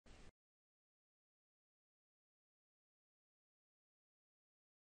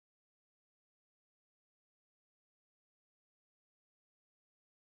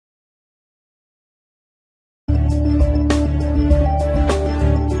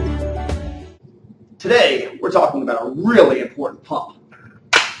Today, we're talking about a really important pump.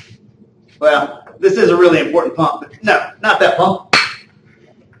 Well, this is a really important pump, but no, not that pump.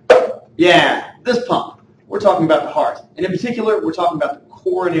 Yeah, this pump. We're talking about the heart, and in particular, we're talking about the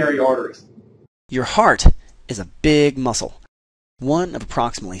coronary arteries. Your heart is a big muscle, one of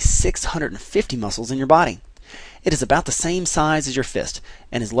approximately 650 muscles in your body. It is about the same size as your fist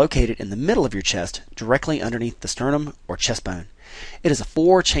and is located in the middle of your chest, directly underneath the sternum or chest bone. It is a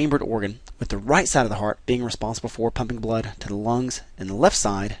four-chambered organ, with the right side of the heart being responsible for pumping blood to the lungs and the left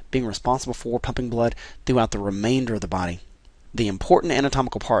side being responsible for pumping blood throughout the remainder of the body. The important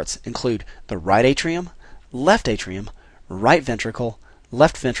anatomical parts include the right atrium, right ventricle,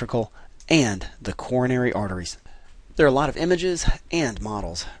 left ventricle, and the coronary arteries. There are a lot of images and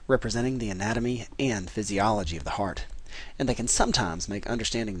models representing the anatomy and physiology of the heart, and they can sometimes make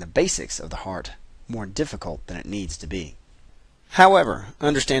understanding the basics of the heart more difficult than it needs to be. However,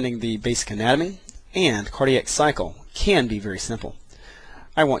 understanding the basic anatomy and cardiac cycle can be very simple.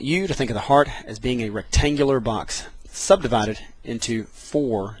 I want you to think of the heart as being a rectangular box subdivided into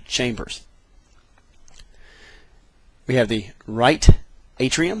 4 chambers. We have the right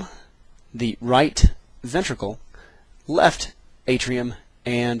atrium, the right ventricle, left atrium,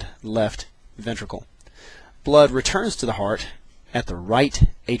 and left ventricle. Blood returns to the heart at the right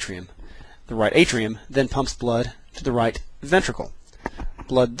atrium. The right atrium then pumps blood to the right ventricle.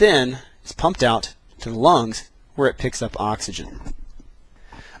 Blood then is pumped out to the lungs, where it picks up oxygen.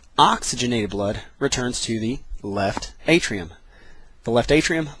 Oxygenated blood returns to the left atrium. The left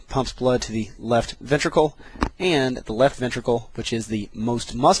atrium pumps blood to the left ventricle, and the left ventricle, which is the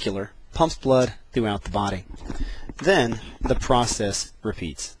most muscular, pumps blood throughout the body. Then the process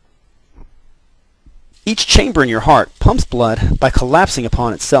repeats. Each chamber in your heart pumps blood by collapsing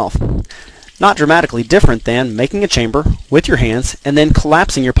upon itself. Not dramatically different than making a chamber with your hands and then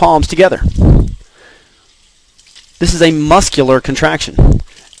collapsing your palms together. This is a muscular contraction,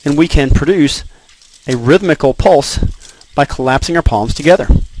 and we can produce a rhythmical pulse by collapsing our palms together.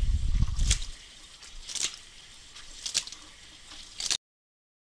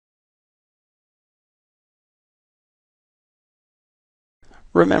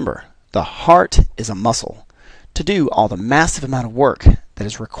 Remember, the heart is a muscle. To do all the massive amount of work that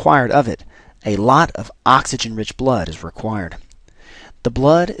is required of it, a lot of oxygen-rich blood is required. The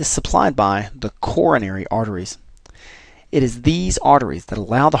blood is supplied by the coronary arteries. It is these arteries that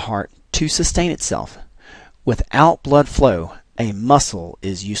allow the heart to sustain itself. Without blood flow, a muscle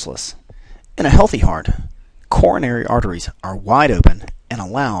is useless. In a healthy heart, coronary arteries are wide open and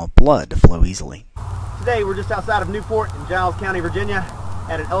allow blood to flow easily. Today, we're just outside of Newport in Giles County, Virginia,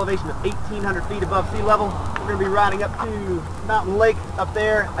 at an elevation of 1,800 feet above sea level. We're going to be riding up to Mountain Lake up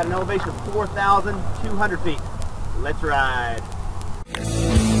there at an elevation of 4,200 feet. Let's ride.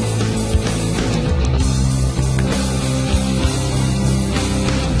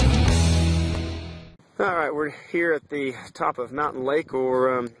 Alright, we're here at the top of Mountain Lake,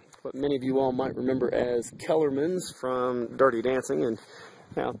 or what many of you all might remember as Kellerman's from Dirty Dancing, and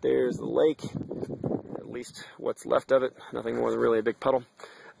out there's the lake, at least what's left of it, nothing more than really a big puddle.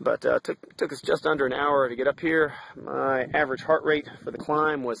 But took us just under an hour to get up here. My average heart rate for the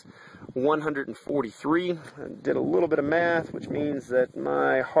climb was 143. I did a little bit of math, which means that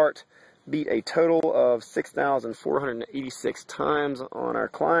my heart beat a total of 6,486 times on our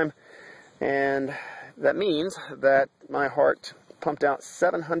climb, and that means that my heart pumped out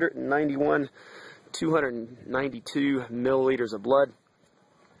 292 milliliters of blood,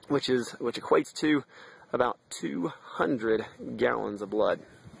 which equates to about 200 gallons of blood.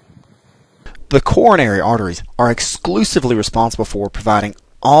 The coronary arteries are exclusively responsible for providing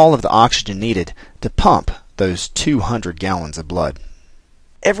all of the oxygen needed to pump those 200 gallons of blood.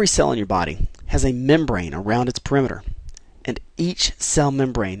 Every cell in your body has a membrane around its perimeter, and each cell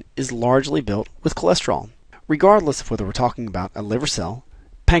membrane is largely built with cholesterol. Regardless of whether we're talking about a liver cell,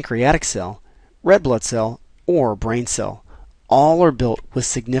 pancreatic cell, red blood cell, or brain cell, all are built with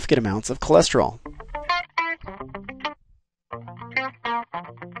significant amounts of cholesterol.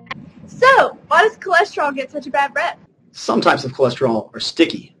 So, why does cholesterol get such a bad rep? Some types of cholesterol are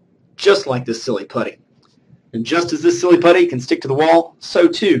sticky, just like this silly putty. And just as this silly putty can stick to the wall, so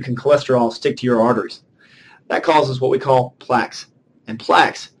too can cholesterol stick to your arteries. That causes what we call plaques, and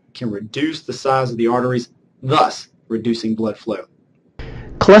plaques can reduce the size of the arteries, thus reducing blood flow.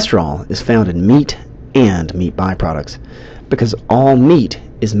 Cholesterol is found in meat and meat byproducts because all meat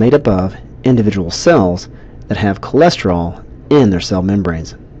is made up of individual cells that have cholesterol in their cell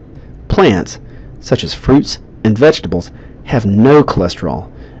membranes. Plants, such as fruits and vegetables, have no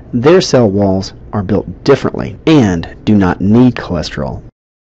cholesterol. Their cell walls are built differently and do not need cholesterol.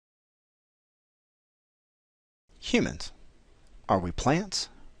 Humans. Are we plants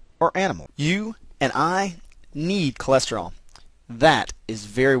or animals? You and I need cholesterol. That is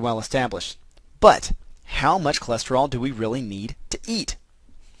very well established. But how much cholesterol do we really need to eat?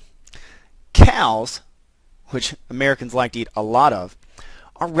 Cows, which Americans like to eat a lot of,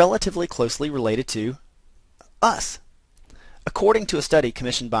 are relatively closely related to us. According to a study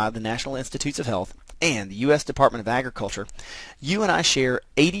commissioned by the National Institutes of Health and the U.S. Department of Agriculture, you and I share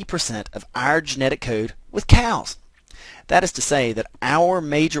 80% of our genetic code with cows. That is to say that our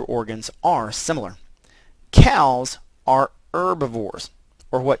major organs are similar. Cows are herbivores,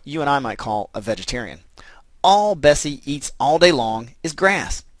 or what you and I might call a vegetarian. All Bessie eats all day long is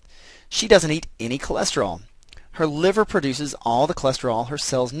grass. She doesn't eat any cholesterol. Her liver produces all the cholesterol her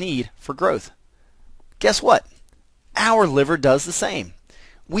cells need for growth. Guess what? Our liver does the same.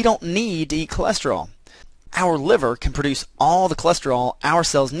 We don't need to eat cholesterol. Our liver can produce all the cholesterol our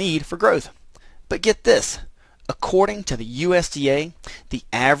cells need for growth. But get this. According to the USDA, the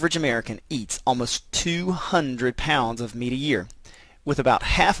average American eats almost 200 pounds of meat a year, with about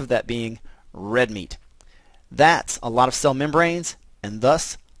half of that being red meat. That's a lot of cell membranes, and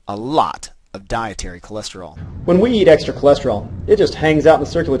thus a lot of dietary cholesterol. When we eat extra cholesterol, it just hangs out in the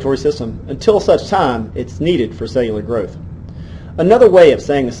circulatory system until such time it's needed for cellular growth. Another way of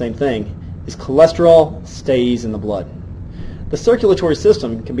saying the same thing is cholesterol stays in the blood. The circulatory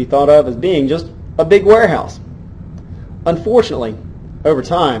system can be thought of as being just a big warehouse. Unfortunately, over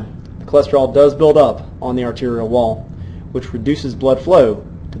time, the cholesterol does build up on the arterial wall, which reduces blood flow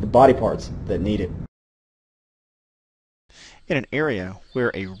to the body parts that need it. In an area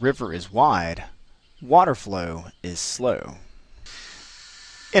where a river is wide, water flow is slow.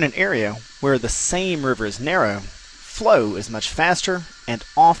 In an area where the same river is narrow, flow is much faster and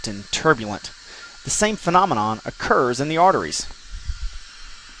often turbulent. The same phenomenon occurs in the arteries.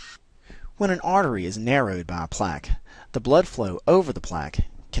 When an artery is narrowed by a plaque, the blood flow over the plaque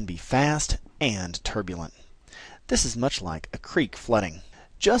can be fast and turbulent. This is much like a creek flooding.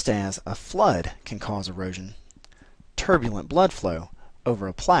 Just as a flood can cause erosion, turbulent blood flow over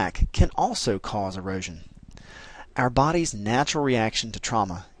a plaque can also cause erosion. Our body's natural reaction to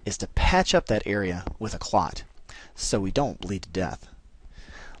trauma is to patch up that area with a clot, so we don't bleed to death.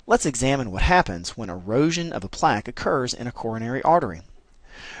 Let's examine what happens when erosion of a plaque occurs in a coronary artery.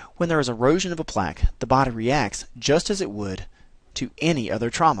 When there is erosion of a plaque, the body reacts just as it would to any other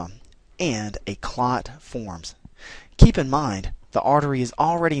trauma, and a clot forms. Keep in mind, the artery is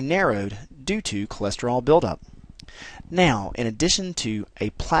already narrowed due to cholesterol buildup. Now, in addition to a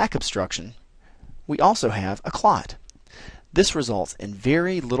plaque obstruction, we also have a clot. This results in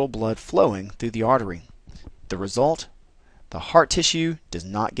very little blood flowing through the artery. The result? The heart tissue does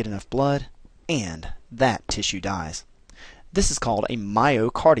not get enough blood, and that tissue dies. This is called a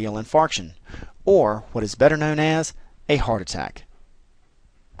myocardial infarction, or what is better known as a heart attack.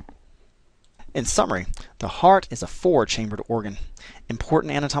 In summary, the heart is a four-chambered organ.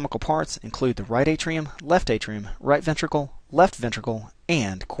 Important anatomical parts include the right atrium, right ventricle, left ventricle,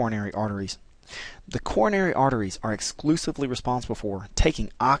 and coronary arteries. The coronary arteries are exclusively responsible for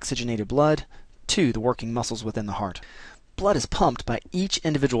taking oxygenated blood to the working muscles within the heart. Blood is pumped by each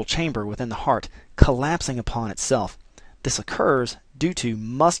individual chamber within the heart, collapsing upon itself. This occurs due to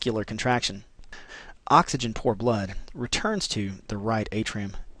muscular contraction. Oxygen-poor blood returns to the right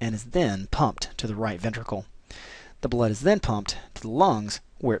atrium and is then pumped to the right ventricle. The blood is then pumped to the lungs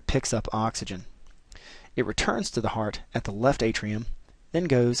where it picks up oxygen. It returns to the heart at the left atrium, then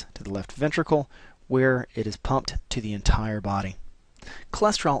goes to the left ventricle where it is pumped to the entire body.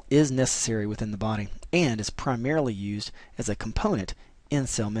 Cholesterol is necessary within the body and is primarily used as a component in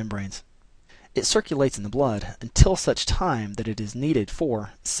cell membranes. It circulates in the blood until such time that it is needed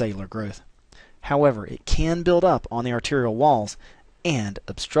for cellular growth. However, it can build up on the arterial walls and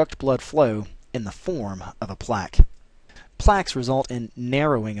obstruct blood flow in the form of a plaque. Plaques result in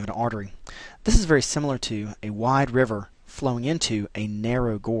narrowing of an artery. This is very similar to a wide river flowing into a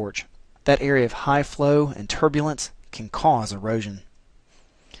narrow gorge. That area of high flow and turbulence can cause erosion.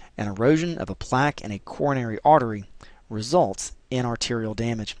 An erosion of a plaque in a coronary artery results in arterial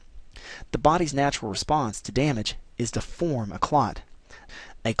damage. The body's natural response to damage is to form a clot.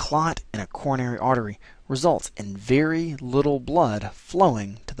 A clot in a coronary artery results in very little blood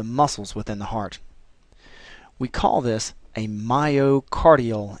flowing to the muscles within the heart. We call this a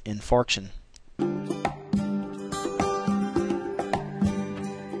myocardial infarction.